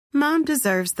Mom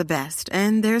deserves the best,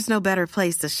 and there's no better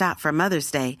place to shop for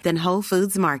Mother's Day than Whole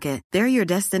Foods Market. They're your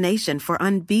destination for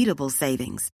unbeatable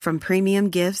savings, from premium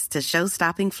gifts to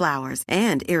show-stopping flowers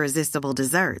and irresistible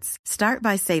desserts. Start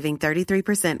by saving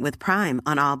 33% with Prime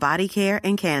on all body care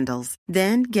and candles.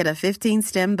 Then get a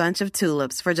 15-stem bunch of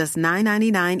tulips for just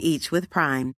 $9.99 each with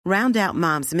Prime. Round out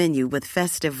Mom's menu with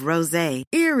festive rosé,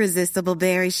 irresistible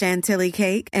berry chantilly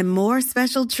cake, and more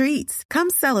special treats. Come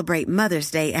celebrate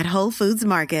Mother's Day at Whole Foods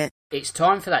Market. It's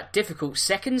time for that difficult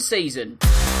second season.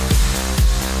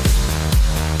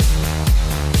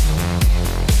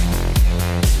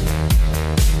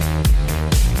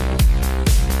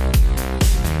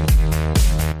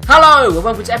 Hello and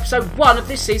welcome to episode 1 of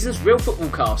this season's Real Football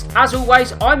Cast. As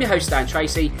always, I'm your host Dan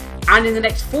Tracy, and in the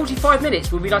next 45 minutes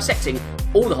we'll be dissecting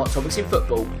all the hot topics in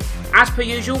football. As per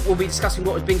usual, we'll be discussing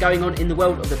what has been going on in the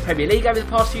world of the Premier League over the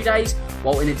past few days,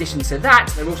 while in addition to that,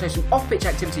 there are also some off-pitch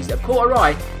activities that have caught our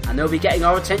eye, and they'll be getting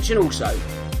our attention also.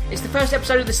 It's the first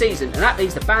episode of the season, and that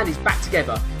means the band is back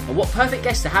together, and what perfect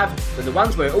guests to have than the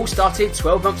ones where it all started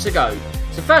 12 months ago.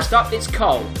 So first up, it's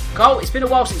Cole. Cole, it's been a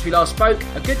while since we last spoke,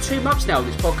 a good 2 months now on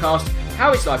this podcast.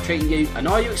 How is life treating you, and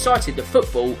are you excited that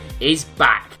football is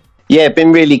back? Yeah,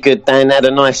 been really good, Dan. Had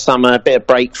a nice summer, a bit of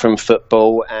break from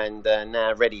football, and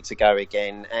now ready to go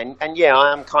again. And yeah,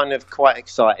 I am kind of quite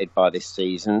excited by this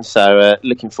season, so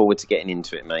looking forward to getting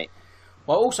into it, mate.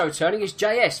 While also returning is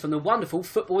JS from the wonderful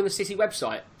Football in the City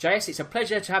website. JS, it's a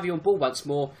pleasure to have you on board once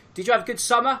more. Did you have a good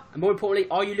summer? And more importantly,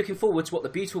 are you looking forward to what the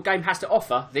beautiful game has to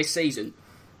offer this season?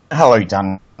 Hello,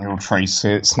 Daniel Tracy.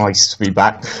 It's nice to be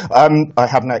back. I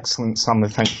had an excellent summer.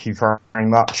 Thank you very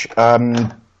much.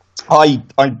 I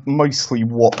mostly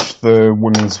watched the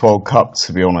Women's World Cup,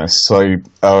 to be honest. So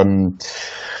I'm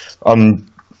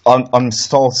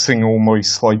starting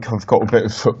almost like I've got a bit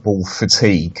of football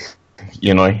fatigue.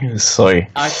 You know, so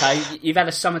okay, you've had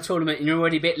a summer tournament and you're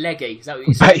already a bit leggy. Is that what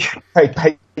you're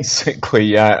saying? Basically,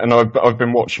 yeah. And I've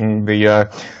been watching the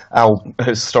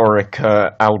historic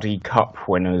Audi Cup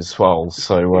winner as well.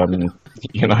 So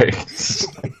you know,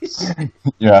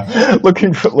 yeah,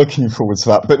 looking forward to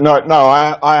that. But no,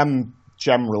 I am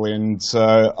generally, and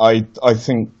I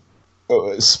think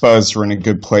Spurs are in a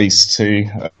good place too.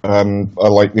 I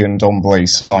like the Ndombele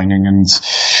signing, and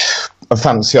I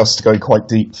fancy us to go quite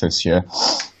deep this year.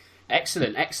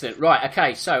 Excellent. Right,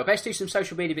 okay, so let's do some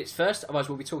social media bits first, otherwise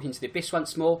we'll be talking to the Abyss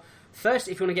once more. First,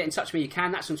 if you want to get in touch with me, you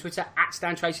can. That's on Twitter, at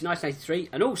StanTracy1983.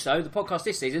 And also, the podcast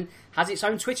this season has its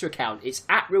own Twitter account. It's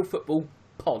at Real Football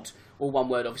Pod, all one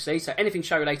word, obviously. So anything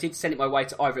show-related, send it my way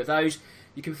to either of those.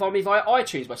 You can find me via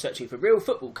iTunes by searching for Real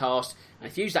Football Cast. And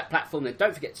if you use that platform, then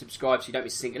don't forget to subscribe so you don't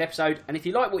miss a single episode. And if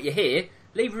you like what you hear,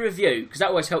 leave a review, because that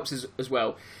always helps us as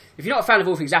well. If you're not a fan of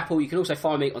all things Apple, you can also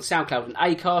find me on SoundCloud and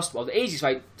Acast, while the easiest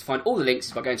way to find all the links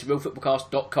is by going to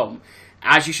realfootballcast.com.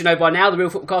 As you should know by now, the Real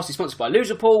Football Cast is sponsored by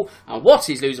Loserpool. And what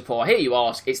is Loserpool? I hear you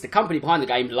ask. It's the company behind the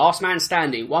game Last Man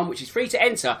Standing, one which is free to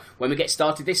enter when we get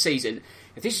started this season.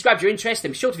 If this has grabbed your interest,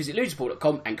 then be sure to visit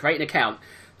loserpool.com and create an account.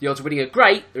 The odds of winning are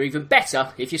great, they're even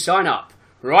better if you sign up.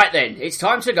 Right then, it's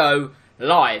time to go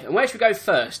live. And where should we go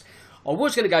first? I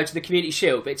was going to go to the Community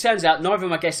Shield, but it turns out neither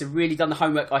of my guests have really done the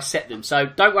homework I set them. So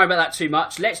don't worry about that too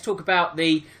much. Let's talk about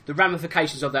the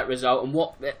ramifications of that result and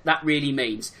what that really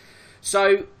means.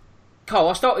 So, Carl,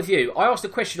 I'll start with you. I asked a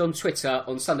question on Twitter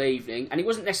on Sunday evening, and it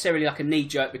wasn't necessarily like a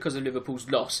knee-jerk because of Liverpool's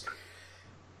loss.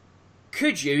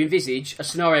 Could you envisage a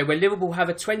scenario where Liverpool have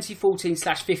a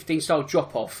 2014/15 style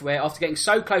drop-off, where after getting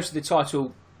so close to the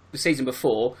title the season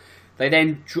before, they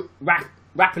then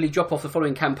rapidly drop off the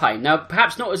following campaign? Now,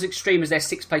 perhaps not as extreme as their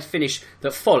sixth place finish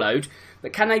that followed,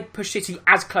 but can they push City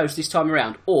as close this time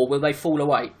around, or will they fall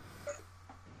away?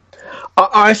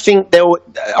 I think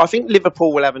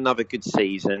Liverpool will have another good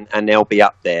season and they'll be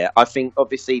up there. I think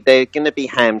obviously they're going to be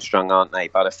hamstrung, aren't they,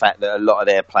 by the fact that a lot of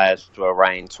their players were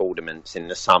away in tournaments in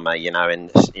the summer,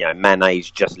 and Mane's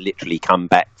just literally come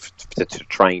back to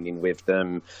training with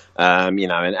them,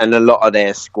 and a lot of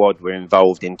their squad were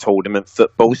involved in tournament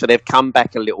football, so they've come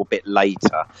back a little bit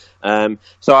later.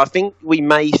 So I think we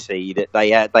may see that they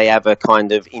have a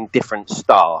kind of indifferent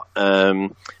start,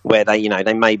 where they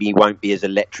maybe won't be as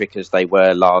electric as they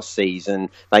were last season.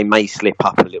 They may slip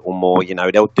up a little more.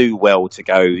 They'll do well to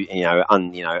go,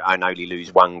 and only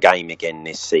lose one game again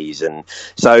this season.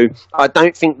 So I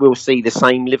don't think we'll see the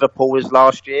same Liverpool as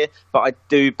last year, but I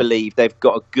do believe they've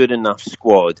got a good enough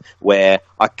squad where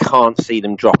I can't see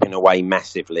them dropping away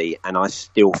massively, and I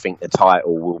still think the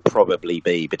title will probably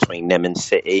be between them and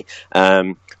City.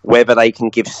 Whether they can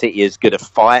give City as good a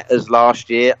fight as last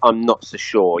year, I'm not so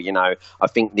sure. I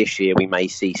think this year we may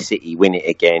see City win it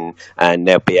again, and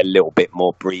there'll be a little bit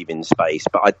more breathing space.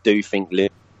 But I do think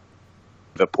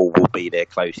Liverpool will be their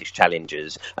closest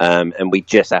challengers, and we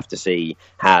just have to see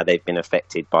how they've been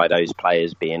affected by those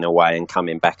players being away and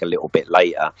coming back a little bit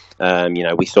later.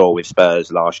 We saw with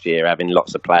Spurs last year having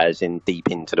lots of players in deep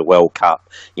into the World Cup.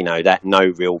 That no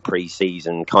real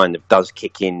pre-season kind of does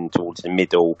kick in towards the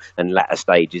middle and latter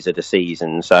stages of the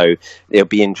season. So it'll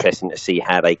be interesting to see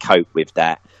how they cope with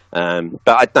that. But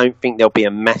I don't think there'll be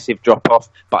a massive drop-off,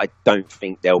 but I don't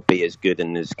think they'll be as good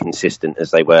and as consistent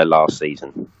as they were last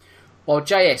season. Well,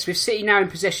 JS, with City now in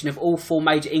possession of all 4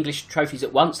 major English trophies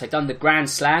at once, they've done the Grand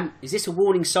Slam. Is this a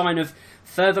warning sign of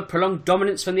further prolonged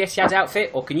dominance from the Etihad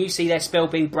outfit, or can you see their spell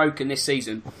being broken this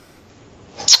season?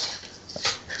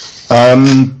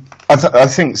 I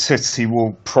think City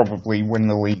will probably win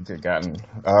the league again.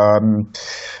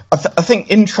 I think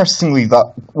interestingly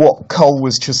that what Cole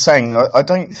was just saying, I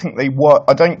don't think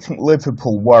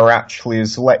Liverpool were actually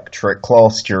as electric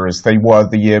last year as they were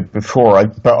the year before.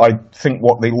 But I think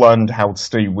what they learned how to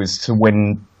do was to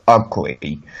win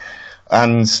ugly.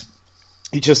 And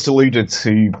he just alluded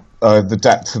to the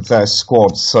depth of their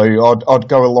squad, so I'd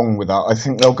go along with that. I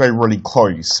think they'll go really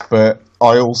close, but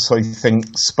I also think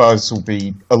Spurs will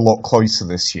be a lot closer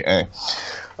this year,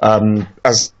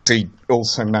 as he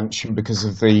also mentioned, because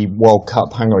of the World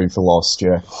Cup hangover last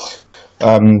year.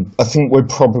 I think we're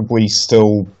probably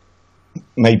still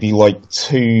maybe like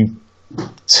two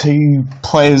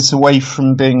players away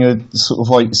from being a sort of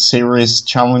like serious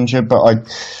challenger, but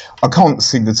I can't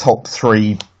see the top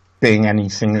 3 being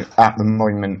anything at the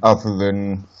moment other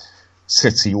than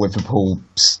City, Liverpool,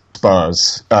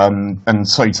 Spurs. And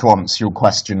so to answer your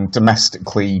question,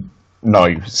 domestically, no,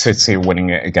 City are winning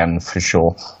it again for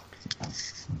sure.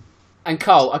 And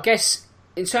Carl, I guess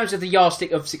in terms of the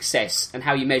yardstick of success and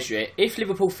how you measure it, if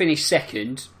Liverpool finish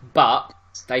second, but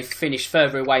they finish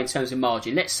further away in terms of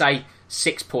margin, let's say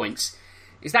 6 points,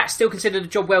 is that still considered a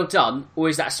job well done, or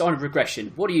is that a sign of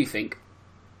regression? What do you think?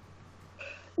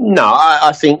 No,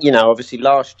 I think, obviously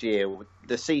last year,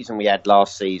 the season we had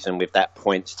last season with that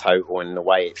points total and the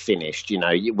way it finished,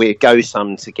 we'll go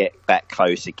some to get back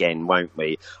close again, won't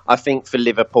we? I think for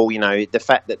Liverpool, the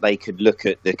fact that they could look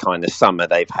at the kind of summer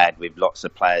they've had with lots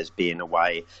of players being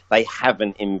away, they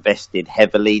haven't invested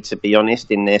heavily, to be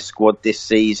honest, in their squad this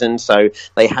season. So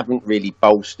they haven't really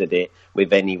bolstered it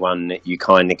with anyone that you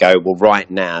kind of go, well, right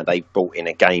now they've brought in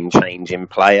a game-changing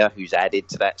player who's added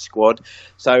to that squad.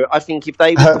 So I think if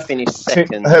they were to finish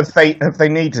second... Have they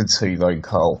needed to, though,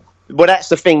 Carl? Well, that's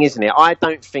the thing, isn't it? I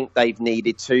don't think they've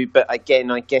needed to, but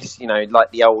again, I guess,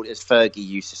 like the old, as Fergie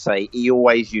used to say, he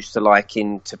always used to like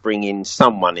to bring in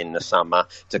someone in the summer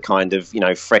to kind of,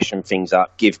 freshen things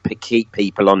up, keep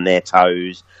people on their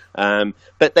toes.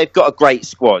 But they've got a great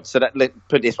squad. So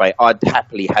put it this way, I'd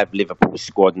happily have Liverpool's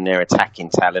squad and their attacking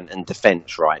talent and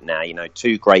defence right now.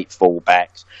 2 great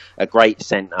fullbacks, a great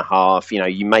centre half.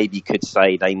 You maybe could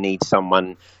say they need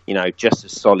someone, just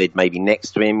as solid maybe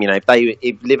next to him.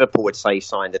 If Liverpool would say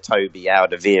signed a Toby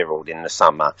Alderweireld in the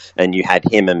summer and you had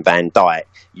him and Van Dijk,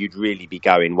 you'd really be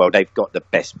going, well, they've got the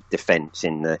best defence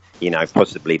in the,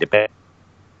 possibly the best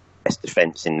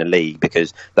defence in the league,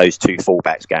 because those 2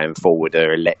 fullbacks going forward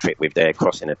are electric with their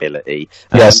crossing ability.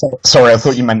 Sorry, I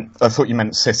thought you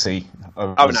meant City.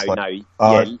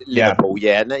 Liverpool.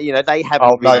 Yeah, they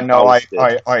haven't.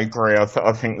 I agree. I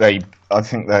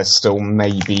think they're still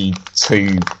maybe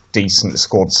 2 decent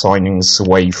squad signings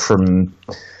away from.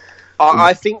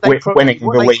 I think they winning the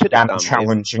league and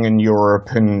challenging in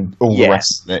Europe and all the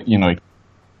rest of it.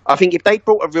 I think if they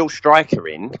brought a real striker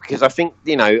in, because I think,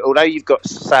 although you've got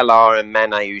Salah and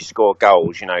Mane who score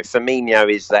goals,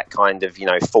 Firmino is that kind of,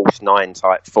 false 9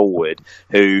 type forward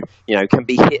who, can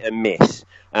be hit and miss.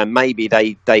 And maybe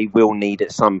they will need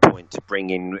at some point to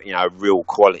bring in, a real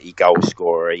quality goal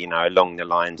scorer, along the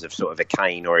lines of sort of a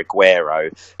Kane or Aguero,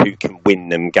 who can win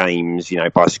them games,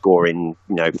 by scoring,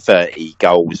 30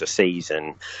 goals a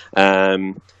season.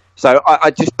 So I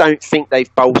just don't think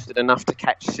they've bolstered enough to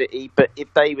catch City. But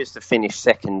if they was to finish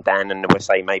second, Dan, and we'll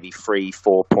say maybe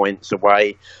 3-4 points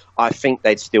away, I think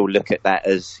they'd still look at that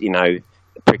as,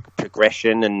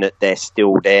 progression, and that they're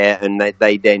still there. And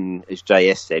they then, as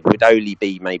JS said, would only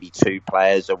be maybe 2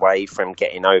 players away from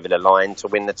getting over the line to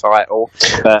win the title.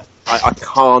 But I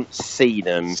can't see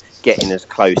them getting as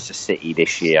close to City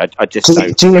this year. I just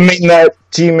don't.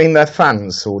 Do you mean their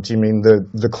fans, or do you mean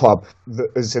the club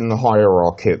that is in the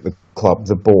hierarchy at the club,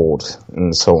 the board,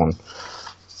 and so on?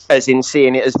 As in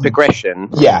seeing it as progression?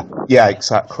 Yeah,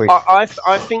 exactly. I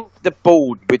think the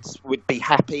board would be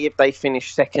happy if they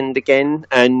finished second again,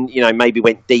 and maybe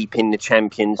went deep in the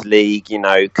Champions League.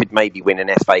 Could maybe win an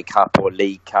FA Cup or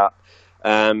League Cup.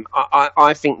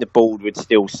 I think the board would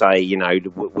still say, you know,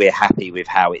 we're happy with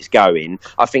how it's going.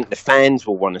 I think the fans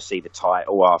will want to see the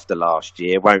title after last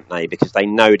year, won't they? Because they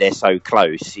know they're so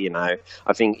close, you know.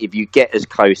 I think if you get as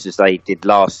close as they did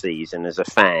last season as a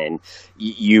fan,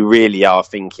 you really are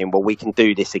thinking, well, we can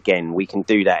do this again, we can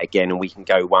do that again, and we can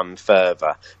go one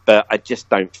further. But I just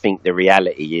don't think the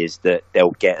reality is that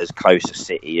they'll get as close a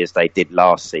City as they did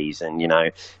last season, you know.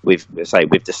 With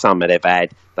the summer they've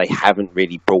had, they haven't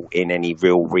really brought in any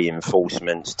real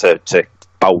reinforcements to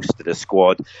bolster the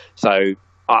squad. So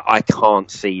I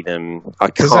can't see them.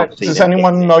 Does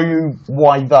anyone know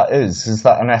why that is? Is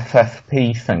that an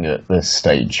FFP thing at this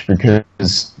stage?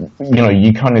 Because, you know,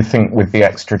 you kind of think with the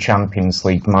extra Champions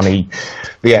League money,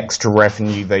 the extra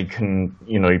revenue they can,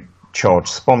 you know, charge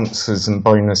sponsors and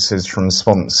bonuses from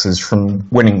sponsors from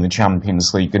winning the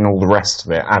Champions League and all the rest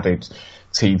of it, added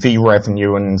TV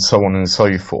revenue and so on and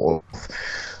so forth.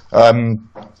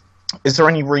 Is there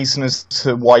any reason as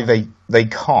to why they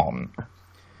can't?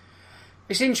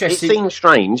 It's interesting. It seems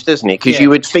strange, doesn't it? Because you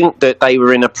would think that they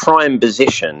were in a prime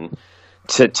position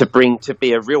to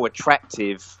be a real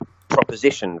attractive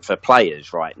proposition for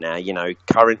players right now. You know,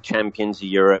 current champions of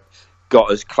Europe, got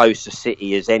as close to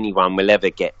City as anyone will ever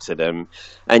get to them,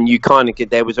 and you kind of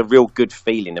there was a real good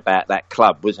feeling about that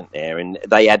club, wasn't there? And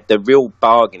they had the real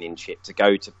bargaining chip to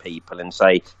go to people and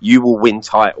say, you will win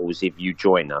titles if you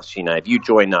join us. You know, if you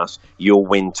join us, you'll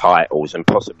win titles and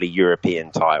possibly European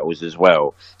titles as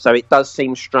well. So it does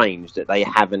seem strange that they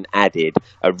haven't added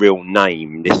a real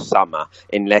name this summer,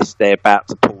 unless they're about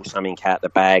to pull something out the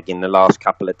bag in the last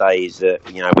couple of days that,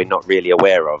 you know, we're not really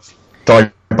aware of.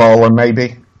 Dybala,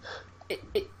 maybe.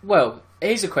 Well,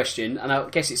 here's a question, and I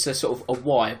guess it's a sort of a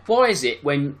why. Why is it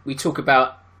when we talk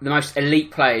about the most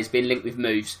elite players being linked with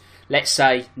moves, let's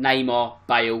say Neymar,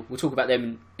 Bale, we'll talk about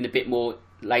them in a bit more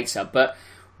later, but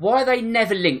why are they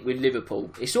never linked with Liverpool?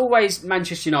 It's always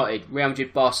Manchester United, Real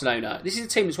Madrid, Barcelona. This is a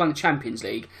team that's won the Champions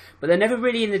League, but they're never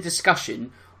really in the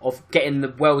discussion of getting the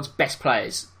world's best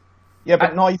players. Yeah,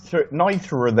 but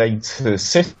neither are they to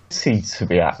City, to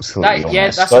be absolutely honest.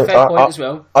 Yeah, that's a fair point as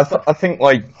well. I think,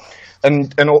 like...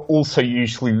 And also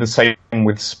usually the same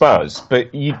with Spurs.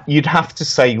 But you'd have to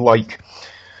say, like,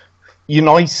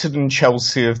 United and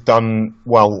Chelsea have done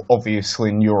well, obviously,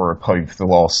 in Europe over the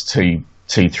last two,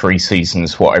 3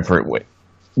 seasons, whatever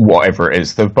it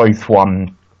is. They've both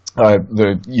won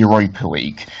the Europa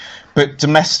League. But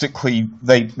domestically,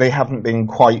 they haven't been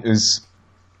quite as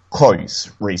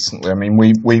close recently. I mean,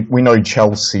 we know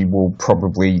Chelsea will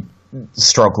probably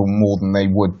struggle more than they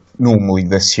would normally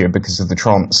this year because of the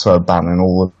transfer ban and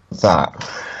all of that.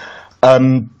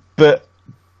 But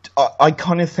I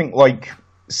kind of think, like,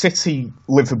 City,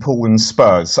 Liverpool and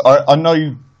Spurs, I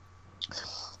know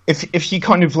if you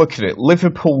kind of look at it,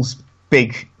 Liverpool's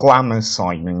big glamour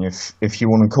signing, if you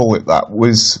want to call it that,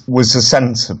 was a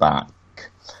centre-back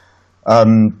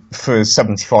for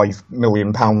 £75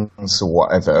 million or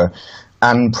whatever,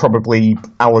 and probably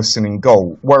Alisson in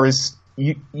goal. Whereas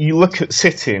you look at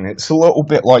City and it's a little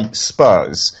bit like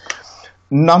Spurs.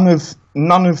 None of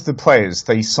the players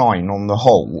they sign on the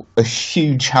whole are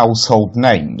huge household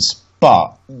names,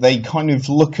 but they kind of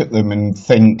look at them and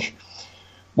think,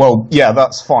 well, yeah,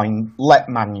 that's fine. Let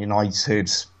Man United,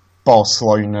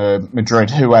 Barcelona, Madrid,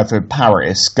 whoever,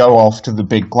 Paris, go after the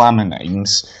big glamour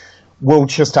names. We'll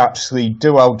just actually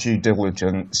do our due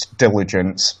diligence,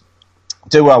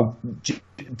 do our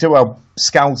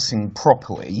scouting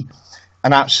properly,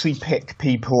 and actually pick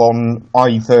people on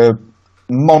either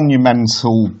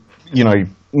monumentally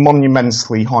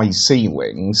high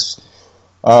ceilings,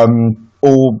 or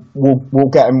we'll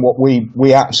get in what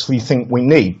we actually think we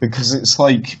need. Because it's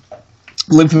like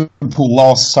Liverpool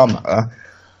last summer.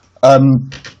 I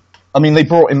mean, they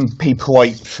brought in people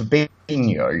like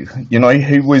Fabinho, you know,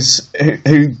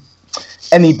 who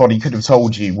anybody could have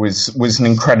told you was an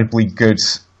incredibly good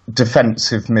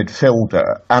defensive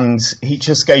midfielder, and he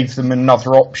just gave them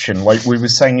another option, like we were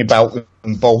saying about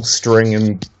them bolstering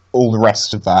and all the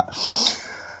rest of that.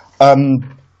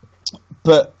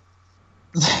 But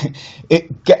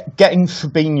getting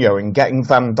Fabinho and getting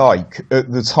Van Dijk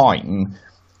at the time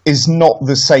is not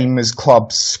the same as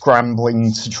clubs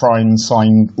scrambling to try and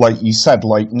sign, like you said,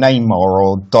 like Neymar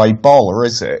or Dybala,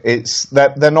 is it? It's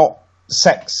they're not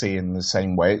sexy in the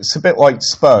same way. It's a bit like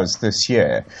Spurs this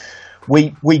year.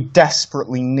 We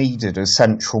desperately needed a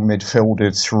central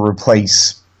midfielder to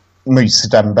replace Moussa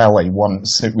Dembele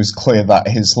once it was clear that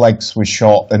his legs were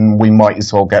shot, and we might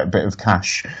as well get a bit of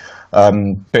cash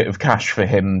for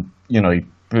him, you know,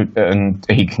 and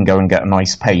he can go and get a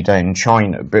nice payday in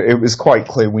China. But it was quite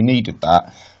clear we needed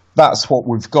that. That's what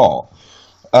we've got.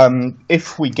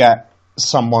 If we get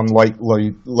someone like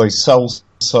Lo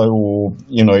Celso, or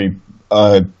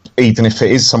even if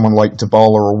it is someone like Dybala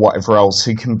or whatever else,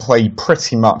 who can play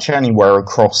pretty much anywhere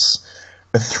across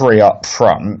a three up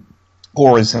front,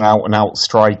 or as an out-and-out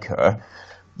striker,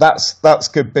 that's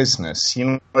good business. You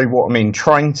know what I mean?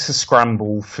 Trying to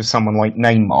scramble for someone like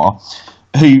Neymar,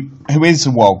 who is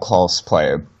a world-class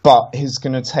player, but is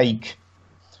going to take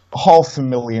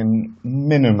 $500,000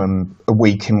 minimum a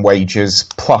week in wages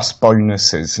plus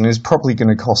bonuses, and is probably going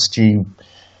to cost you,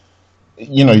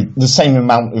 the same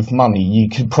amount of money you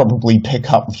could probably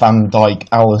pick up Van Dijk,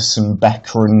 Alisson,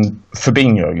 Becker and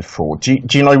Fabinho for. Do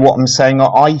you know what I'm saying?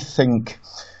 I think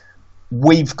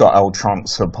we've got our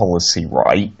transfer policy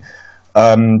right.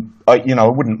 I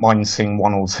wouldn't mind seeing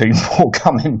one or two more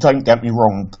come in, don't get me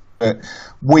wrong, but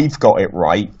we've got it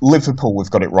right, Liverpool have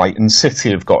got it right, and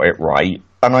City have got it right,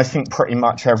 and I think pretty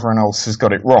much everyone else has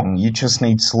got it wrong. You just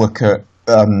need to look at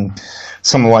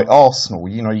someone like Arsenal.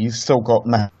 You've still got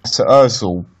Mesut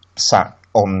Ozil sat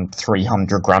on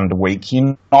 300 grand a week.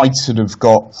 United have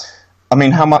got,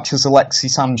 how much is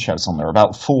Alexis Sanchez on there?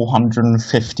 About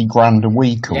 450 grand a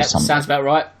week or something. Sounds about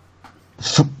right.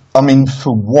 For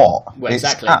what? Well,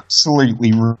 exactly. It's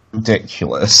absolutely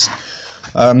ridiculous.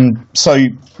 So,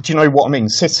 do you know what I mean?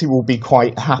 City will be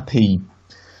quite happy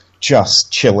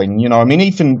just chilling,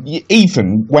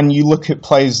 even when you look at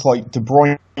players like De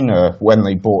Bruyne when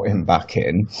they brought him back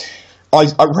in, I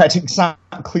read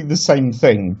exactly the same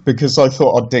thing, because I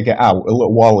thought I'd dig it out a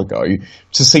little while ago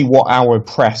to see what our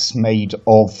press made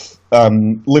of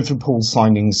Liverpool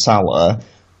signing Salah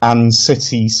and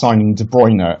City signing De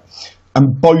Bruyne,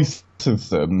 and both of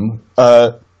them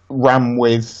ran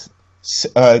with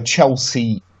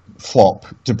Chelsea flop.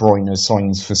 De Bruyne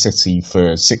signs for City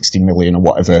for 60 million or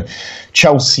whatever.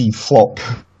 Chelsea flop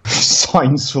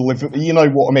signs for Liverpool. You know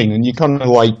what I mean? And you kind of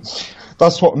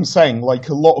that's what I'm saying. Like,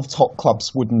 a lot of top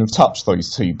clubs wouldn't have touched those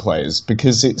two players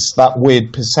because it's that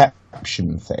weird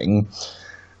perception thing.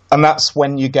 And that's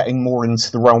when you're getting more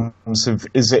into the realms of,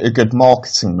 is it a good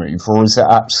marketing move or is it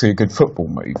actually a good football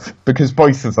move? Because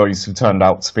both of those have turned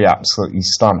out to be absolutely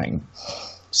stunning.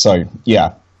 So,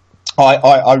 yeah.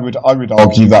 I would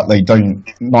argue that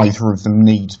neither of them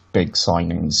need big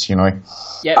signings,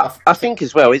 Yeah, I think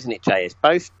as well, isn't it, JS?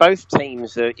 Both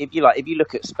teams are, if you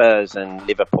look at Spurs and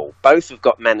Liverpool, both have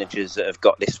got managers that have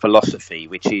got this philosophy,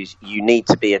 which is you need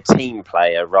to be a team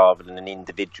player rather than an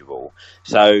individual.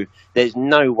 So there's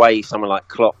no way someone like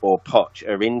Klopp or Poch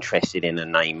are interested in a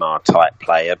Neymar type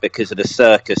player because of the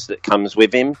circus that comes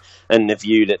with him and the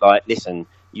view that, listen,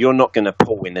 you're not going to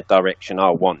pull in the direction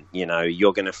I want.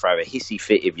 You're going to throw a hissy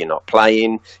fit if you're not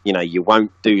playing. You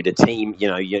won't do the team.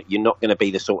 You're not going to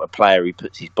be the sort of player who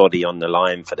puts his body on the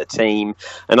line for the team.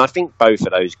 And I think both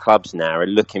of those clubs now are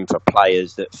looking for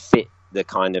players that fit the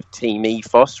kind of team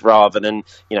ethos rather than,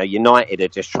 United are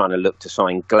just trying to look to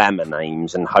sign glamour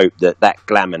names and hope that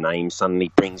glamour name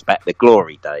suddenly brings back the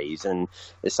glory days. And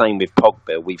the same with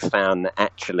Pogba. We've found that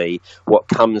actually what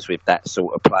comes with that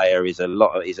sort of player is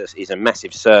a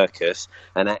massive circus,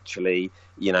 and actually,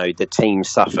 the team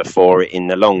suffer for it in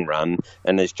the long run.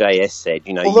 And as JS said,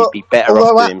 you'd be better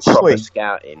off doing proper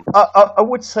scouting. I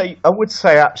would say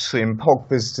actually, in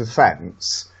Pogba's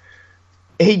defence,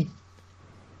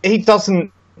 he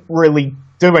doesn't really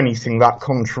do anything that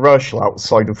controversial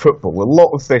outside of football. A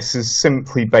lot of this is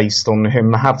simply based on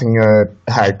him having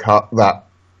a haircut that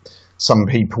some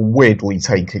people weirdly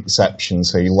take exception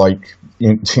to. Do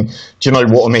you know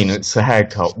what I mean? It's a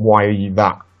haircut. Why are you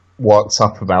that worked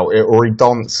up about it? Or he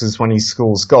dances when he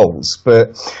scores goals.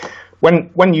 But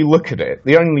when you look at it,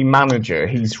 the only manager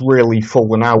he's really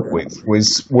fallen out with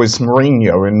was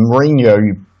Mourinho. And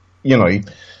Mourinho,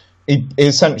 he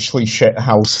essentially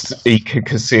shithoused Iker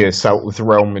Casillas out of the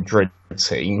Real Madrid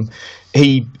team.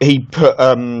 He put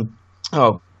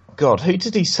who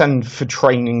did he send for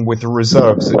training with the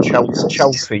reserves at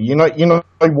Chelsea? You know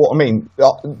what I mean?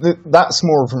 That's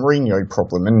more of a Mourinho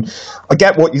problem. And I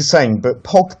get what you're saying, but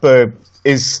Pogba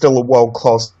is still a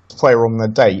world-class player on the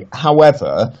day.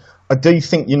 However, I do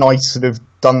think United have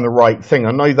done the right thing.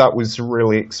 I know that was a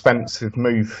really expensive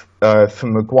move for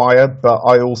Maguire, but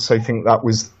I also think that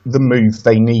was the move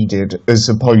they needed, as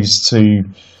opposed to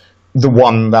the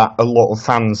one that a lot of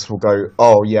fans will go,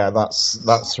 oh yeah,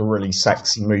 that's a really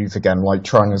sexy move again, like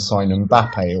trying to sign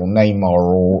Mbappe or Neymar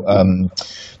or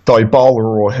Dybala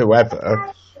or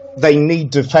whoever. They need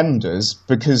defenders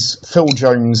because Phil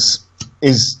Jones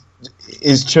is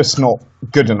just not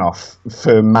good enough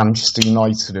for Manchester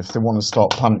United if they want to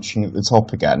start punching at the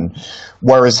top again.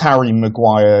 Whereas Harry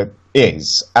Maguire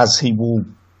is, as he will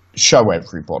show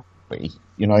everybody,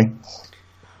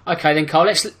 Okay, then, Carl,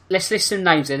 let's list some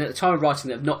names then at the time of writing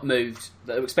that have not moved,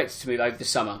 that are expected to move over the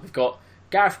summer. We've got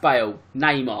Gareth Bale,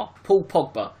 Neymar, Paul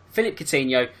Pogba, Philippe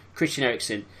Coutinho, Christian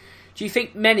Eriksen. Do you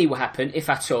think many will happen, if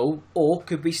at all, or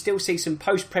could we still see some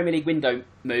post-Premier League window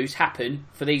moves happen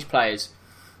for these players?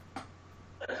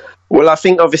 Well, I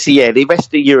think obviously, the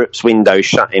rest of Europe's window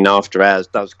shutting after ours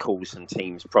does cause some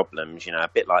teams problems, a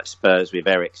bit like Spurs with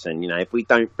Eriksen. If we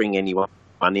don't bring anyone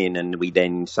in and we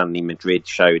then suddenly Madrid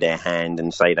show their hand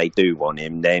and say they do want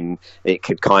him, then it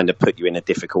could kind of put you in a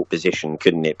difficult position,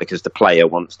 couldn't it? Because the player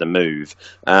wants to move.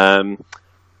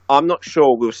 I'm not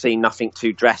sure we'll see nothing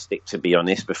too drastic, to be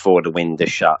honest, before the window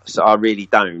shuts. I really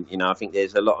don't. I think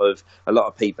there's a lot of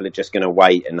people are just going to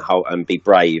wait and be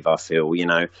brave. I feel.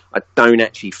 I don't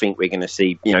actually think we're going to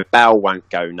see. Bale won't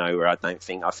go nowhere. I don't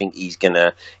think. I think he's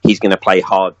gonna play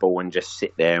hardball and just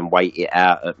sit there and wait it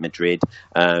out at Madrid.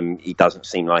 He doesn't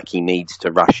seem like he needs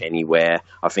to rush anywhere.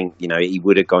 I think he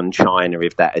would have gone China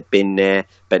if that had been there,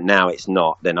 but now it's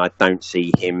not. Then I don't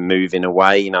see him moving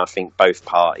away. I think both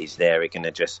parties there are going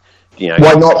to just. Why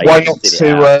not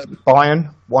to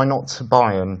Bayern? Why not to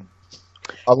Bayern?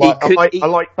 I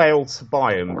like Bale to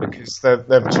Bayern because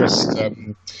they've just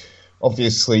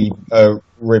obviously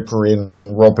Ribery and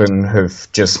Robin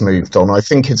have just moved on. I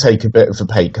think he'd take a bit of a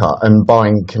pay cut, and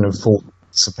Bayern can afford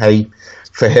to pay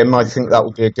for him. I think that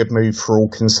would be a good move for all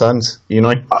concerned.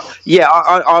 Yeah,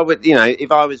 I would.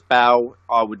 If I was Bale,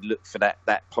 I would look for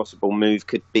that possible move.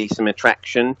 Could be some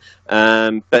attraction,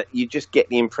 but you just get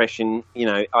the impression.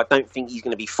 I don't think he's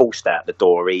going to be forced out the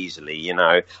door easily.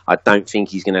 I don't think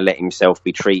he's going to let himself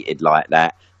be treated like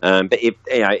that. But if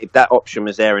that option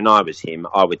was there and I was him,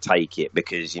 I would take it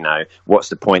because what's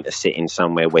the point of sitting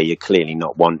somewhere where you're clearly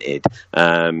not wanted?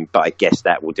 But I guess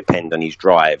that will depend on his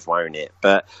drive, won't it?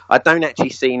 But I don't actually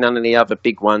see none of the other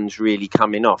big ones really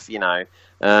coming off.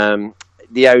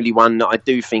 The only one that I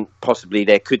do think possibly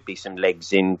there could be some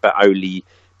legs in, but only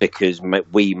because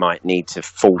we might need to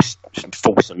force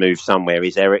a move somewhere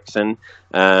is Eriksen.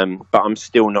 But I'm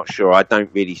still not sure. I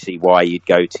don't really see why you'd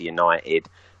go to United.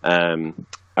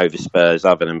 Over Spurs,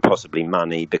 other than possibly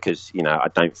money, because I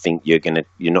don't think you're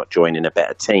not joining a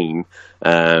better team,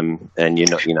 and you're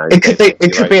not.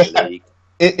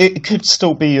 It could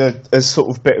still be a sort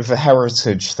of bit of a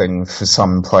heritage thing for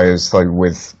some players, though.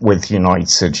 With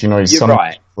United, you're some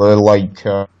right. people are like.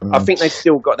 I think they've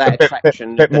still got that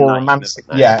attraction. A bit more romantic.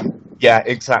 Yeah,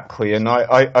 exactly. And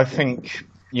I think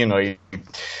he'd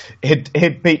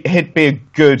be a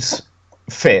good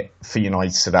fit for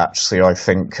United. Actually, I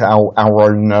think our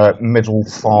own middle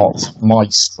fart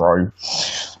maestro.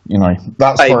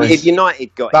 If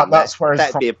United got him,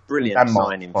 that'd be a brilliant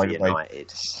signing for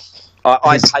United.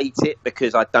 I'd hate it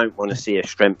because I don't want to see a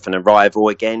strengthen a rival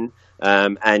again.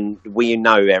 And we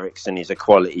know Eriksen is a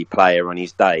quality player on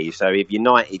his day. So if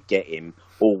United get him,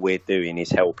 all we're doing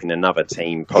is helping another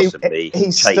team possibly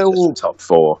chase the top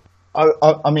four. I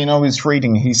was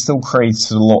reading he still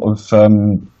created a lot of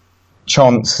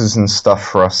chances and stuff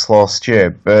for us last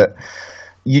year, but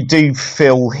you do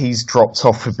feel he's dropped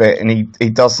off a bit, and he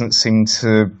doesn't seem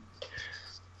to.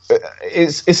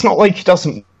 It's not like he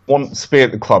doesn't want to be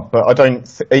at the club, but I don't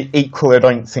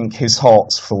think his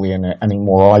heart's fully in it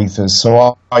anymore either.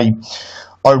 So I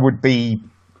would be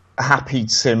happy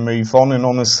to move on, and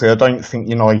honestly, I don't think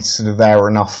United are there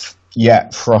enough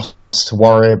yet for us to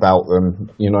worry about them.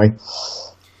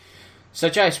 So,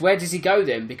 Jace, where does he go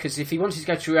then? Because if he wanted to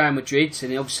go to Real Madrid,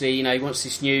 and obviously, he wants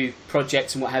this new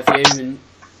project and what have you, and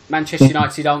Manchester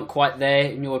United aren't quite there,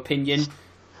 in your opinion,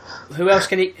 who else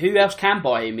can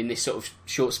buy him in this sort of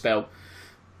short spell?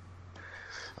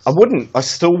 I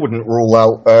still wouldn't rule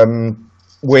out.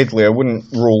 Weirdly, I wouldn't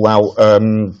rule out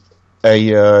an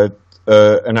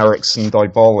Eriksen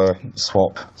Dybala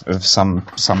swap of some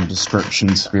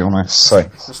description, to be honest. So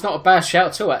it's not a bad shout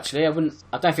at all. Actually, I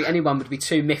don't think anyone would be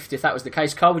too miffed if that was the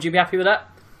case. Carl, would you be happy with that?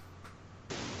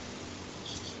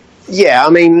 Yeah,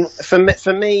 for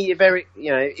me,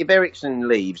 if Eriksen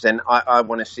leaves, then I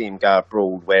want to see him go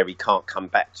abroad where he can't come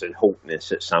back to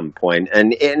Hawkness at some point.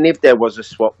 And if there was a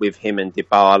swap with him and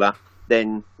Dybala,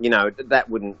 then that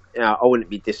wouldn't. I wouldn't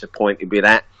be disappointed with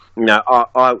that.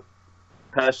 I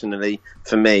personally,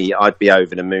 for me, I'd be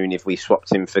over the moon if we swapped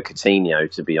him for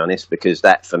Coutinho, to be honest, because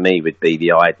that for me would be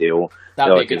the ideal. That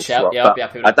would be a good shout. Yeah, I'd be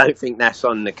happy with that. I don't think that's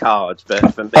on the cards,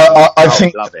 but for me, I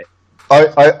would love it.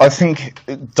 I think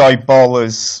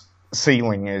Dybala's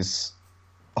ceiling is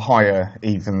higher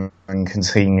even than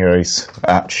Coutinho's,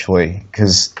 actually,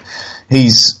 because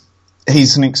he's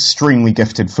an extremely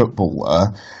gifted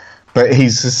footballer, but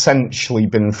he's essentially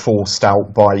been forced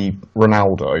out by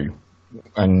Ronaldo.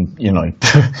 And,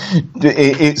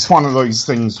 it's one of those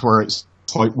things where it's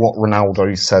like what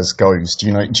Ronaldo says goes. Do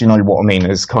you know what I mean?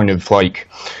 It's kind of like,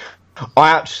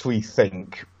 I actually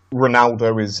think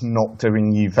Ronaldo is not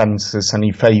doing Juventus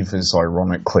any favours,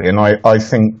 ironically, and I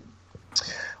think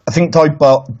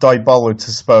Dybala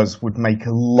to Spurs would make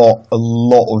a lot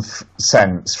of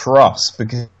sense for us,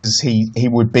 because he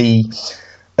would be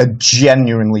a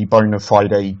genuinely bona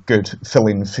fide good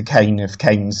fill-in for Kane if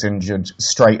Kane's injured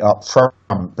straight up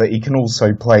front, but he can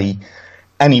also play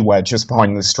anywhere just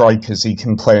behind the strikers. He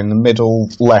can play in the middle,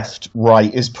 left,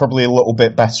 right. Is probably a little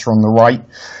bit better on the right,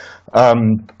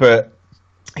 but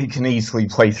he can easily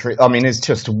play through. I mean, he's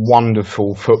just a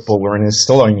wonderful footballer, and is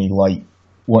still only like,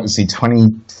 what is he,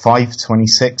 25,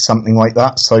 26, something like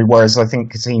that. So whereas I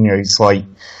think Coutinho's like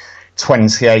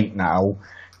 28 now,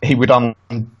 he would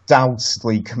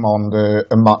undoubtedly command a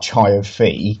much higher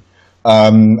fee,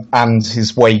 and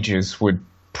his wages would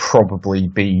probably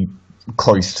be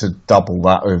close to double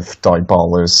that of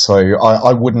Dybala's. So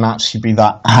I wouldn't actually be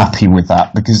that happy with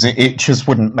that, because it just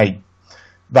wouldn't make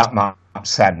that much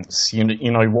sense. You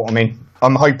know what I mean?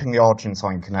 I'm hoping the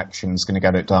Argentine connection is going to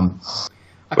get it done.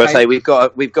 Okay. Well, say we've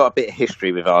got a bit of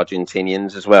history with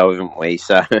Argentinians as well, haven't we?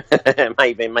 So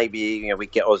maybe we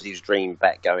get Aussie's dream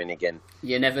back going again.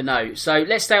 You never know. So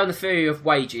let's stay on the theory of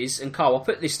wages. And Carl, I'll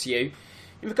put this to you: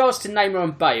 in regards to Neymar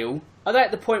and Bale, are they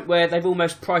at the point where they've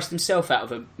almost priced themselves out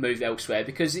of a move elsewhere?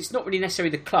 Because it's not really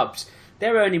necessarily the clubs.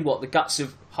 They're earning the guts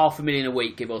of $500,000 a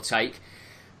week, give or take.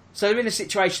 So they're in a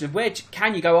situation of where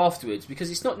can you go afterwards? Because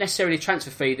it's not necessarily a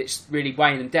transfer fee that's really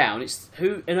weighing them down. It's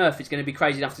who on earth is going to be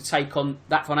crazy enough to take on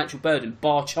that financial burden,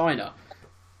 bar China.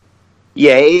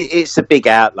 Yeah, it's a big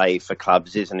outlay for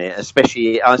clubs, isn't it?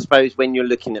 Especially, I suppose, when you're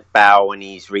looking at Bale and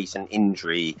his recent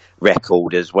injury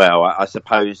record as well. I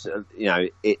suppose,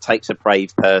 it takes a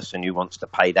brave person who wants to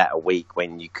pay that a week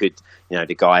when you could,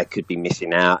 the guy could be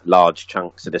missing out large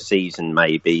chunks of the season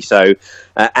maybe. So,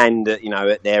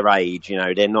 at their age,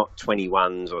 they're not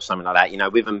 21s or something like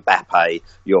that. With Mbappe,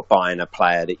 you're buying a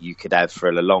player that you could have for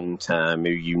a long term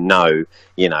who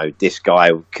this guy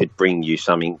could bring you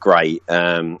something great.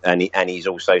 And he's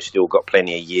also still got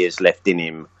plenty of years left in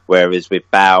him. Whereas with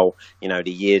Bale, the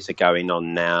years are going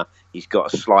on now. He's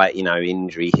got a slight,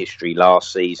 injury history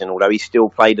last season, although he still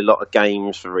played a lot of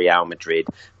games for Real Madrid,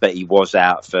 but he was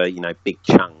out for, big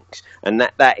chunks. And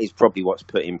that is probably what's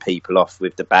putting people off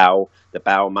with the Bale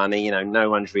money.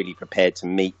 No one's really prepared to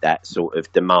meet that sort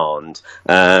of demand.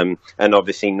 And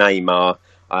obviously Neymar,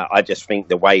 I just think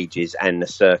the wages and the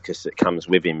circus that comes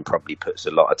with him probably puts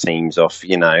a lot of teams off.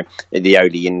 The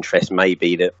only interest may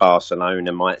be that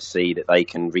Barcelona might see that they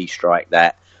can restrike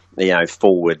that,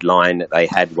 forward line that they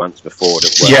had once before. They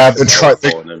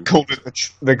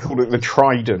called it the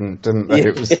trident, didn't they? Yeah.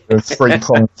 It was the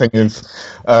 3-pronged thing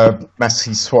of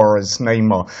Messi, Suarez,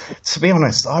 Neymar. To be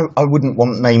honest, I wouldn't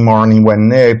want Neymar anywhere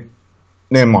near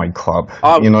my club.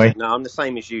 No, I'm the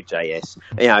same as you, JS.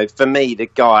 For me, the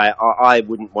guy, I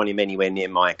wouldn't want him anywhere near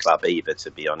my club either,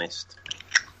 to be honest.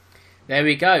 There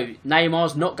we go.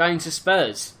 Neymar's not going to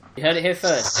Spurs. You heard it here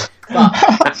first. But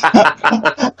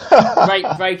great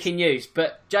breaking news.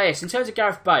 But JS, in terms of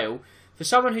Gareth Bale, for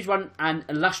someone who's won an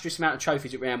illustrious amount of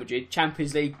trophies at Real Madrid,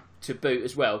 Champions League to boot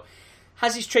as well,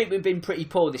 has his treatment been pretty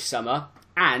poor this summer?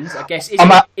 And I guess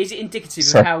is it indicative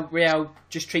of how Real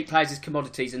just treat players as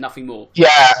commodities and nothing more?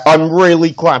 Yeah, I'm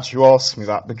really glad you asked me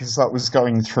that, because that was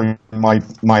going through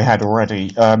my head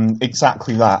already.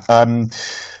 Exactly that.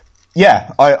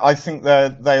 I think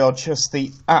they are just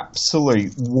the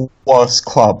absolute worst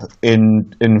club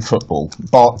in football,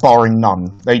 barring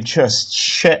none. They just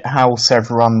shithouse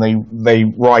everyone. They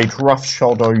ride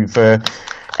roughshod over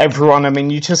everyone. I mean,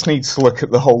 you just need to look at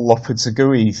the whole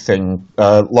Lopetegui thing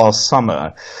last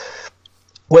summer,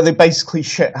 where they basically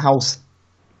shithouse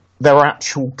their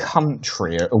actual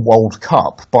country at a World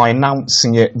Cup by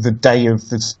announcing it the day of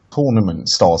the tournament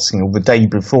starting, or the day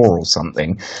before or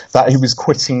something, that he was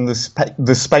quitting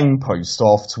the Spain post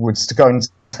afterwards to go and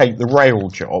take the Real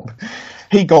job.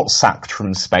 He got sacked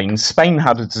from Spain. Spain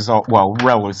had a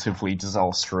relatively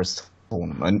disastrous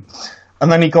tournament.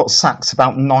 And then he got sacked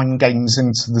about 9 games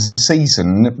into the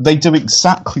season. They do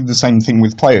exactly the same thing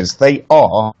with players. They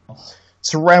are,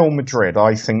 to Real Madrid,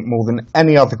 I think, more than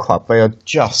any other club, they are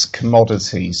just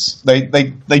commodities.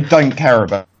 They don't care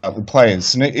about the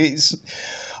players. And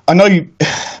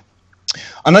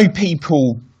I know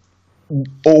people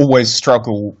always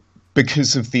struggle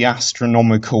because of the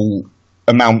astronomical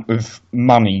amount of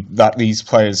money that these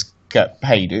players get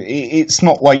paid. It's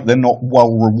not like they're not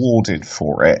well rewarded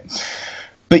for it,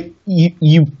 but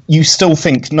you still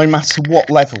think, no matter what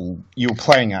level you're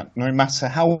playing at, no matter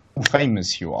how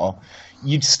famous you are,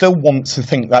 you'd still want to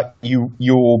think that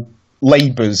you're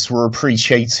labours were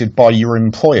appreciated by your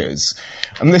employers.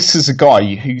 And this is a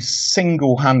guy who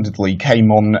single-handedly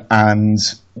came on and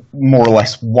more or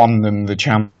less won them the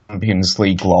Champions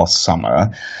League last summer.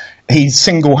 He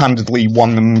single-handedly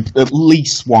won them at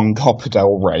least one Copa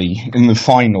del Rey in the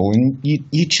final. And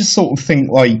you just sort of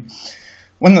think, like,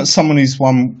 when that's someone who's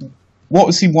won... What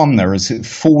has he won there? Is it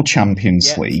 4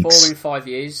 Champions Leagues? 4 in 5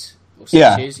 years. Or 6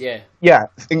 years, yeah. Yeah,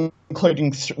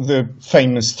 including the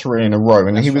famous 3 in a row.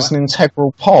 And That's he was right. an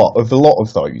integral part of a lot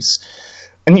of those.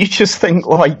 And you just think,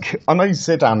 like, I know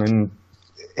Zidane, and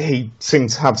he seemed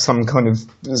to have some kind of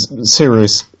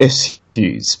serious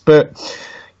issues, but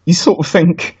you sort of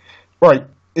think, right,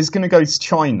 he's going to go to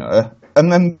China,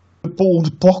 and then the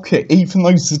board block it, even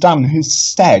though Zidane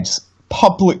has said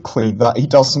publicly that he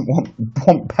doesn't want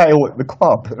Bale at the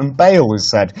club, and Bale has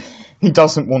said he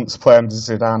doesn't want to play under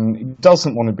Zidane, he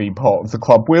doesn't want to be part of the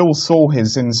club. We all saw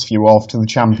his interview after the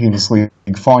Champions League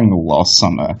final last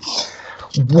summer.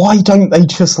 Why don't they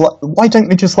just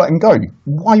let him go?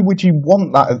 Why would you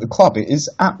want that at the club? It is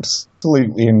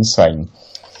absolutely insane.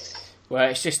 Well,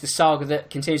 it's just the saga that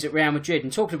continues at Real Madrid.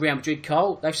 And talking of Real Madrid,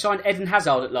 Cole, they've signed Eden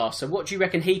Hazard at last. So what do you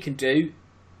reckon he can do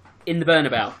in the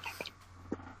Bernabeu?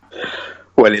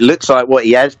 Well, it looks like what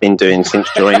he has been doing since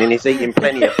joining is eating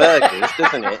plenty of burgers,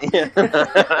 doesn't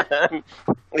it?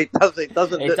 It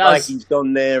doesn't look like he's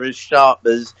gone there as sharp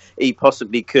as he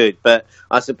possibly could. But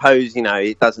I suppose,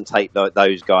 it doesn't take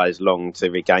those guys long to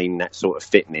regain that sort of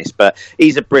fitness. But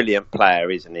he's a brilliant player,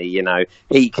 isn't he?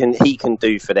 He can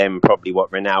do for them probably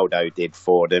what Ronaldo did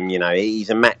for them. He's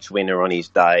a match winner on his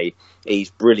day.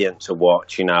 He's brilliant to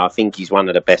watch. I think he's one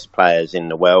of the best players in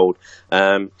the world.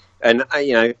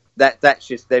 That's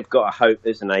just, they've got to hope,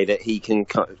 isn't they, that he can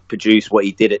produce what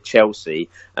he did at Chelsea.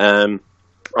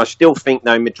 I still think,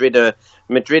 though, Madrid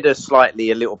are slightly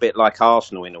a little bit like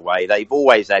Arsenal in a way. They've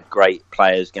always had great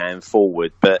players going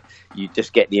forward, but you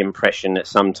just get the impression that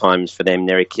sometimes for them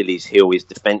their Achilles heel is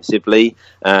defensively,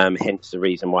 hence the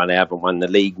reason why they haven't won the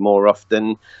league more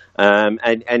often.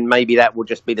 And maybe that will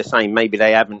just be the same. Maybe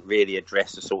they haven't really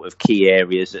addressed the sort of key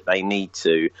areas that they need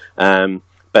to.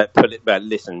 But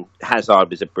listen, Hazard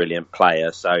was a brilliant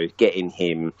player, so getting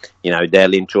him,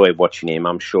 they'll enjoy watching him.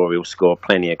 I'm sure he'll score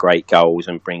plenty of great goals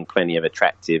and bring plenty of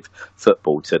attractive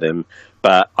football to them.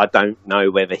 But I don't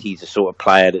know whether he's the sort of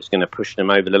player that's going to push them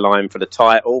over the line for the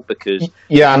title, because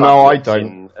I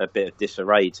don't. A bit of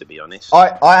disarray, to be honest.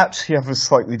 I actually have a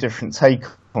slightly different take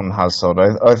on Hazard.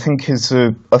 I think he's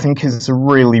a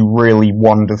really, really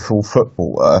wonderful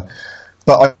footballer,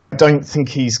 but I don't think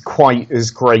he's quite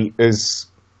as great as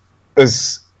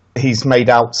he's made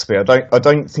out to be. I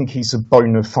don't think he's a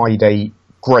bona fide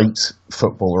great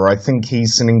footballer. I think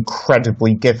he's an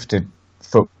incredibly gifted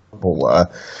footballer,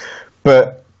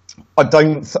 but I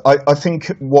think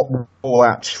what we'll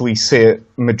actually see at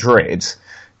Madrid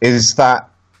is that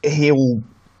he'll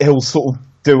sort of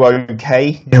do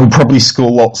okay. He'll probably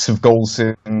score lots of goals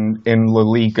in La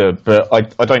Liga, but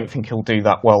I don't think he'll do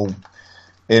that well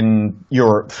in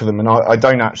Europe for them. And I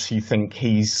don't actually think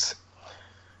he's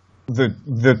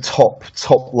the top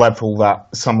level that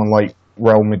someone like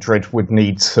Real Madrid would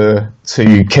need to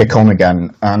kick on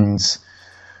again. And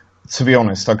to be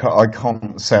honest, I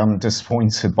can't say I'm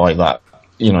disappointed by that.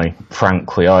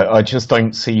 Frankly, I just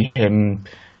don't see him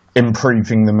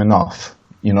improving them enough.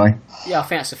 Yeah, I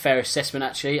think that's a fair assessment.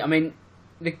 Actually, I mean,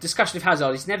 the discussion of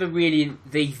Hazard is never really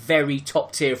the very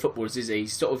top tier of footballers, is he?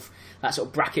 He's sort of that sort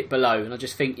of bracket below. And I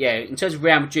just think, in terms of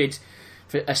Real Madrid,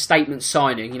 for a statement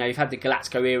signing, you've had the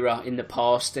Galactico era in the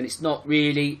past, and it's not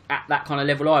really at that kind of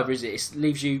level either, is it? It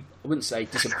leaves you, I wouldn't say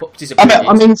disappointed.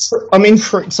 I mean,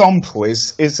 for example,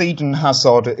 is Eden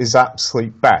Hazard at his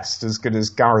absolute best as good as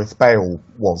Gareth Bale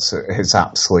was at his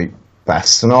absolute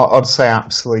best? And I'd say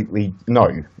absolutely no,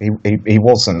 he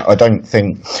wasn't. I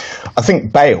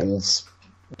think Bale's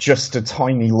just a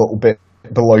tiny little bit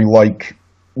below like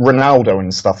Ronaldo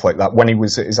and stuff like that when he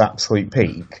was at his absolute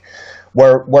peak.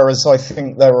 Whereas I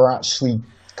think there are actually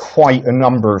quite a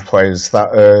number of players that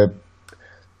are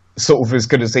sort of as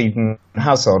good as Eden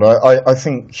Hazard. I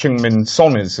think Heung-min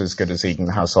Son is as good as Eden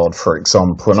Hazard, for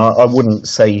example, and I wouldn't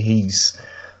say he's,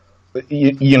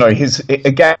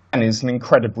 again, is an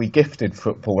incredibly gifted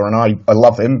footballer, and I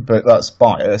love him, but that's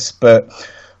bias. But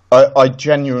I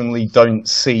genuinely don't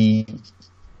see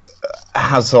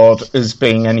Hazard as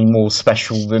being any more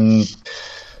special than...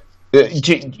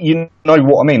 you know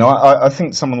what I mean? I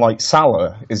think someone like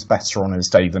Salah is better on his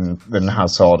day than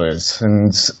Hazard is,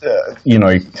 and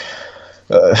I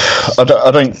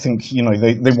don't think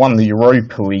they won the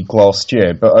Europa League last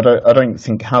year, but I don't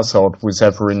think Hazard was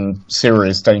ever in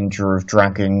serious danger of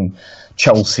dragging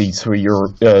Chelsea to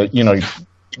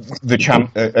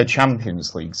a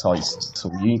Champions League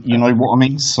title. You know what I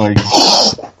mean? So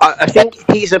I think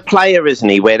he's a player, isn't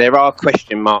he, where there are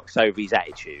question marks over his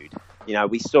attitude. You know,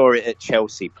 we saw it at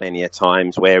Chelsea plenty of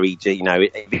times where he,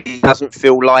 if he doesn't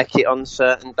feel like it on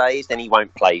certain days, then he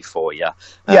won't play for you.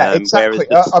 Yeah, exactly.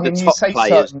 Whereas the you top say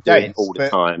players certain do days, it all the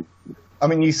time. I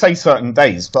mean, you say certain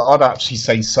days, but I'd actually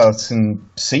say certain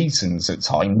seasons at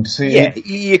times.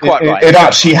 You're quite right. It'd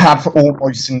actually have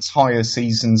almost entire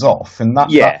seasons off, and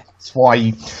that's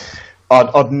why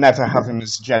I'd never have him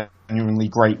as a genuinely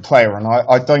great player. And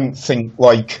I don't think,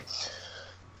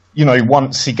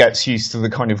 once he gets used to the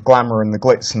kind of glamour and the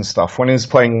glitz and stuff, when he's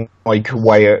playing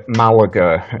away at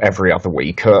Malaga every other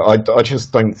week, I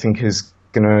just don't think he's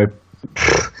going to...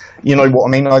 You know what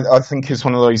I mean? I think it's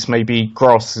one of those, maybe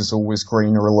grass is always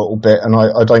greener a little bit, and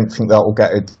I don't think that will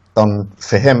get it done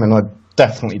for him, and I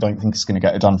definitely don't think it's going to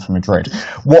get it done for Madrid.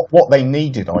 What they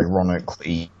needed,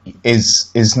 ironically, is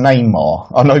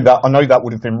Neymar. I know that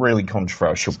would have been really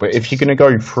controversial, but if you're going to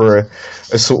go for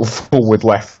a sort of forward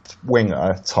left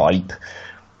winger type,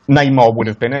 Neymar would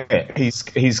have been it.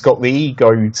 He's got the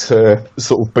ego to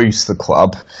sort of boost the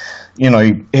club.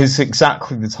 He's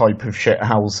exactly the type of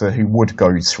shithouser who would go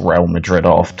to Real Madrid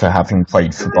after having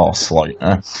played for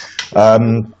Barcelona.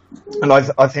 And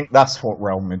I think that's what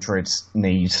Real Madrid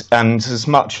needs. And as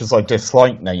much as I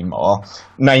dislike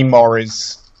Neymar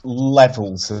is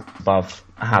levels above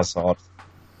Hazard.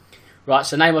 Right,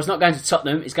 so Neymar's not going to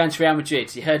Tottenham, he's going to Real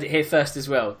Madrid. You heard it here first as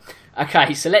well.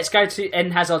 Okay, so let's go to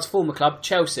Eden Hazard's former club,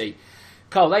 Chelsea.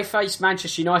 Carl, they face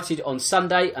Manchester United on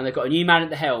Sunday, and they've got a new man at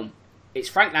the helm. It's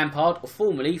Frank Lampard, or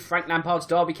formerly Frank Lampard's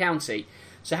Derby County.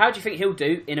 So how do you think he'll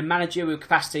do in a managerial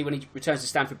capacity when he returns to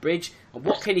Stamford Bridge? And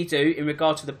what can he do in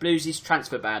regard to the Blues'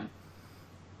 transfer ban?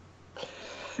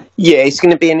 Yeah, it's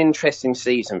going to be an interesting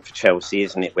season for Chelsea,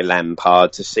 isn't it, with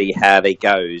Lampard, to see how they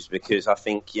goes, because I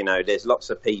think, there's lots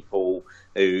of people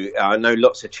I know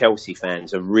lots of Chelsea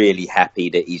fans are really happy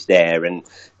that he's there, and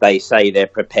they say they're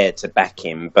prepared to back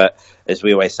him. But as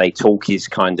we always say, talk is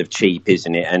kind of cheap,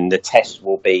 isn't it? And the test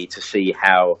will be to see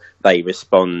how they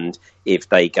respond if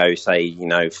they go, say,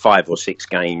 5 or 6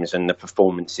 games and the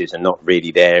performances are not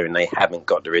really there and they haven't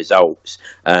got the results,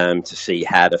 to see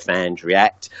how the fans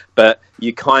react. But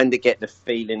you kind of get the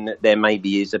feeling that there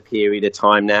maybe is a period of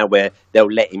time now where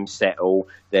they'll let him settle.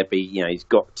 There'll be, he's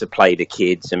got to play the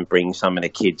kids and bring some of the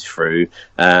kids through.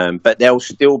 But they'll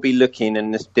still be looking,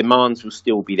 and the demands will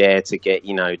still be there to get,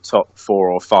 top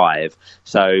 4 or 5.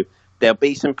 So there'll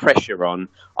be some pressure on.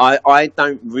 I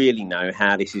don't really know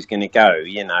how this is going to go.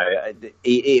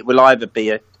 It will either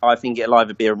be I think it'll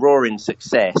either be a roaring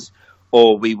success,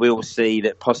 or we will see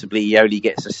that possibly he only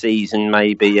gets a season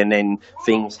maybe, and then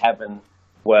things haven't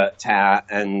worked out,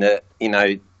 and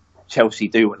Chelsea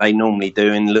do what they normally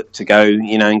do and look to go,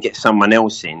 and get someone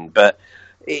else in. But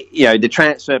the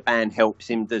transfer ban helps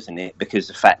him, doesn't it? Because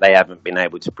the fact they haven't been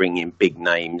able to bring in big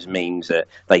names means that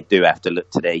they do have to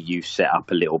look to their youth set up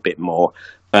a little bit more.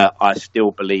 But I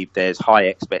still believe there's high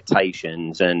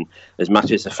expectations, and as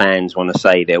much as the fans want to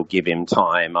say they'll give him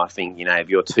time, I think, if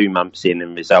you're 2 months in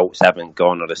and results haven't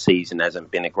gone or the season hasn't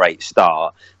been a great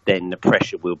start, then the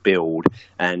pressure will build,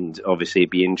 and obviously it'd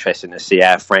be interesting to see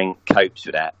how Frank copes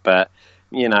with that. But,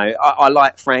 I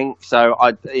like Frank, so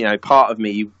part of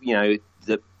me,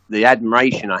 the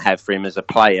admiration I have for him as a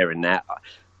player and that,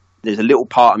 there's a little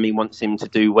part of me wants him to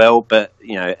do well, but,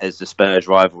 as the Spurs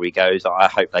rivalry goes, I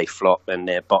hope they flop and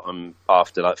they're bottom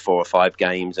after 4 or 5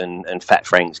 games and Fat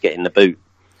Frank's getting the boot.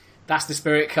 That's the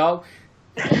spirit, Carl.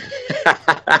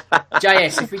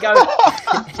 JS, if we go...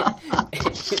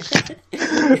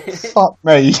 Fuck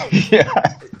me. Yeah.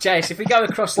 JS, if we go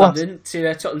across London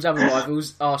to Tottenham's other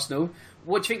rivals, Arsenal,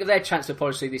 what do you think of their transfer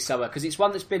policy this summer? Because it's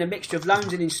one that's been a mixture of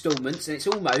loans and instalments, and it's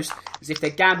almost as if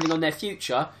they're gambling on their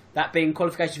future, that being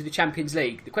qualification for the Champions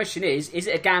League. The question is it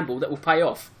a gamble that will pay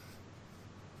off?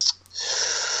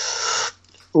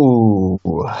 Ooh.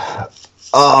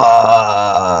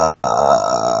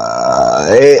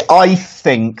 I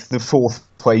think the 4th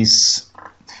place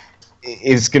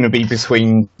is going to be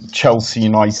between Chelsea,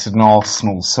 United and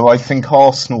Arsenal. So I think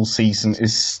Arsenal's season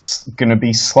is going to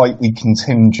be slightly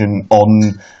contingent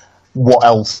on what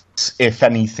else, if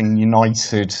anything,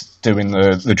 United do in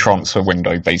the transfer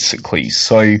window, basically.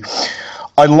 So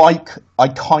I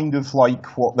kind of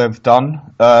like what they've done.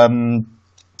 I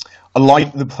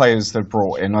like the players they've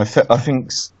brought in. I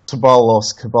think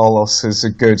Ceballos is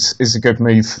a good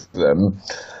move for them.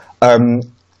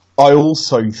 I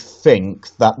also think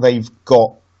that they've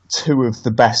got 2 of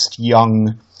the best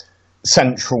young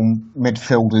central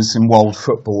midfielders in world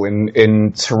football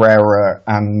in Torreira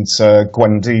and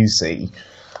Guendouzi.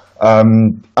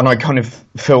 and I kind of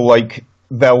feel like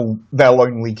they'll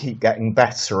only keep getting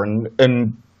better.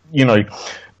 And you know,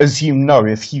 as you know,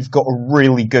 if you've got a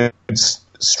really good,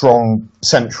 strong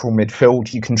central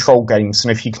midfield, you control games,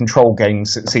 and if you control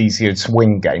games, it's easier to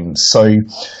win games. So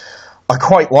I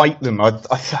quite like them. I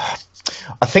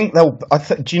think they'll.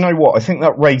 Do you know what? I think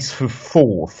that race for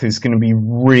fourth is going to be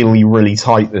really, really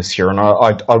tight this year, and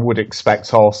I would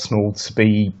expect Arsenal to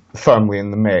be firmly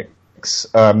in the mix.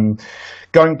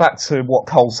 Going back to what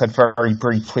Cole said very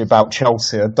briefly about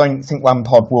Chelsea, I don't think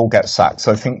Lampard will get sacked.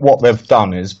 So I think what they've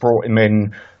done is brought him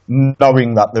in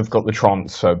knowing that they've got the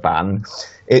transfer ban.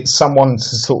 It's someone to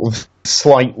sort of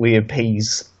slightly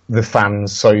appease the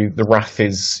fans, so the wrath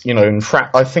is, you know, and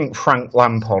I think Frank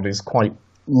Lampard is quite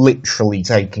literally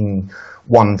taking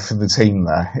one for the team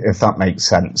there, if that makes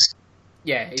sense.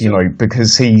 Yeah, you know,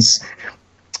 because he's.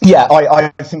 Yeah,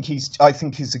 I think he's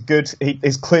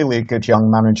clearly a good young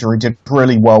manager. He did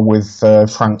really well with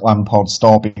Frank Lampard's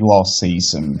Derby last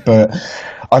season, but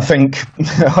I think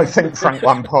Frank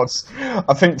Lampard's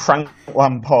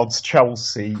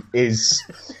Chelsea is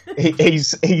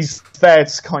he's there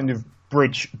to kind of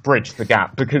bridge the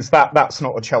gap, because that's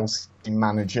not a Chelsea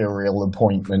managerial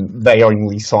appointment. They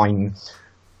only sign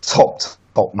top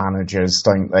managers,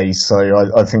 don't they? So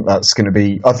I think that's going to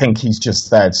be. I think he's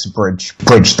just there to bridge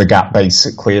the gap,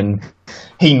 basically, and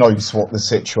he knows what the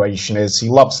situation is. He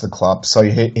loves the club, so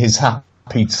he's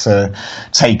happy to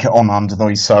take it on under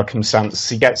those circumstances.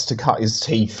 He gets to cut his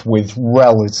teeth with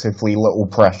relatively little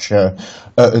pressure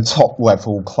at a top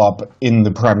level club in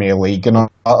the Premier League, and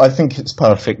I think it's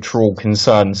perfect for all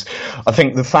concerns. I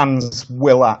think the fans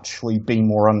will actually be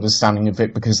more understanding of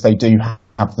it because they do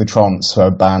have the transfer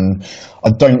ban.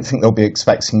 I don't think they'll be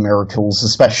expecting miracles,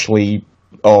 especially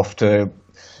after,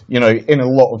 you know, in a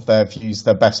lot of their views,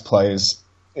 their best players,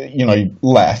 you know,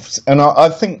 left. And I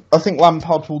think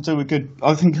Lampard will do a good.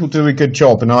 I think he'll do a good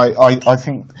job, and I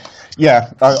think.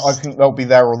 Yeah, I think they'll be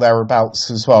there or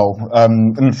thereabouts as well.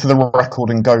 And for the record,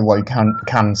 N'Golo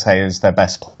Kante is their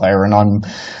best player, and I'm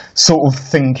sort of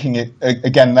thinking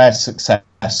again their success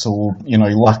or, you know,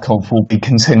 lack of will be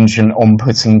contingent on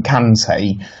putting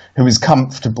Kante, who is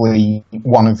comfortably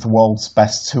one of the world's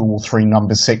best 2 or 3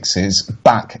 number sixes,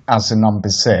 back as a number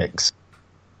 6.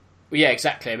 Well, yeah,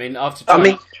 exactly. I mean,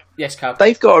 yes, Carl.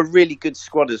 They've got a really good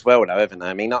squad as well, though, haven't they?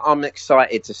 I mean, I'm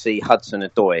excited to see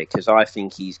Hudson-Odoi, because I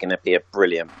think he's going to be a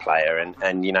brilliant player,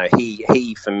 and you know,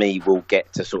 he for me will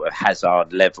get to sort of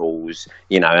Hazard levels,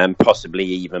 you know, and possibly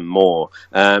even more.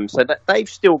 So that they've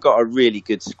still got a really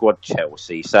good squad,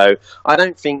 Chelsea. So I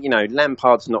don't think, you know,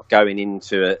 Lampard's not going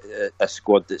into a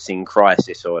squad that's in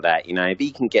crisis or that. You know, if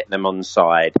he can get them on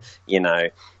side, you know.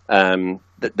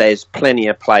 That there's plenty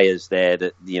of players there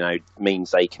that, you know, means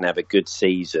they can have a good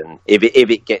season if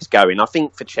it gets going. I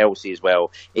think for Chelsea as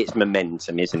well, it's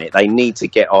momentum, isn't it? They need to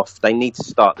get off. They need to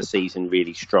start the season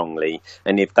really strongly,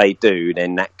 and if they do,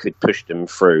 then that could push them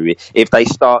through. If they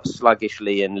start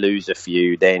sluggishly and lose a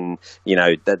few, then, you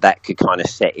know, that could kind of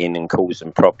set in and cause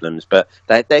them problems. But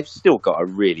they've still got a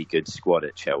really good squad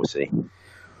at Chelsea.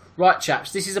 Right,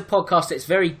 chaps, this is a podcast that's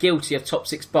very guilty of top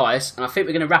 6 bias, and I think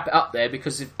we're going to wrap it up there,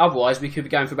 because otherwise we could be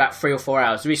going for about 3 or 4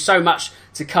 hours. There is so much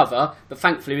to cover, but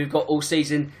thankfully we've got all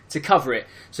season to cover it.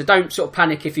 So don't sort of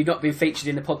panic if you've not been featured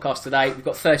in the podcast today. We've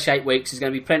got 38 weeks. There's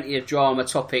going to be plenty of drama,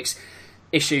 topics,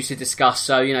 issues to discuss.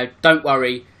 So, you know, don't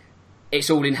worry. It's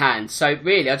all in hand. So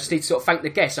really, I just need to sort of thank the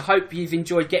guests. I hope you've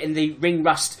enjoyed getting the ring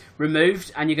rust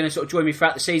removed, and you're going to sort of join me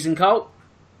throughout the season, Cole.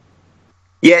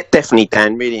 Yeah, definitely,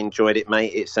 Dan. Really enjoyed it,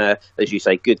 mate. It's, as you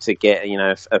say, good to get, you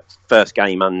know, a first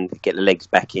game and get the legs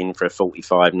back in for a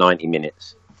 45, 90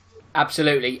 minutes.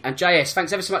 Absolutely. And JS,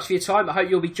 thanks ever so much for your time. I hope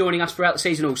you'll be joining us throughout the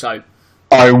season also.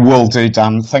 I will do,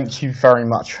 Dan. Thank you very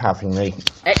much for having me.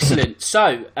 Excellent.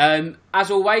 So,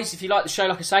 as always, if you like the show,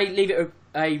 like I say, leave it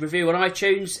a review on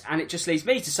iTunes. And it just leaves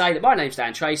me to say that my name's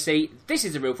Dan Tracy. This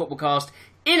is the Real Football Cast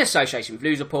in association with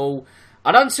Loserpool.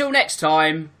 And until next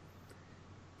time,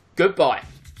 goodbye.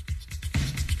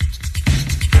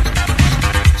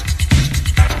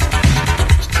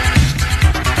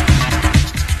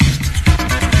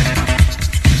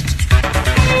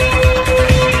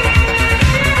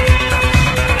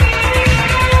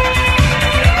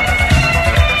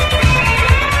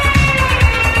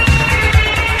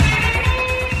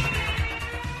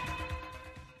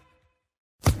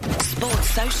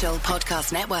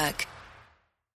 Podcast Network.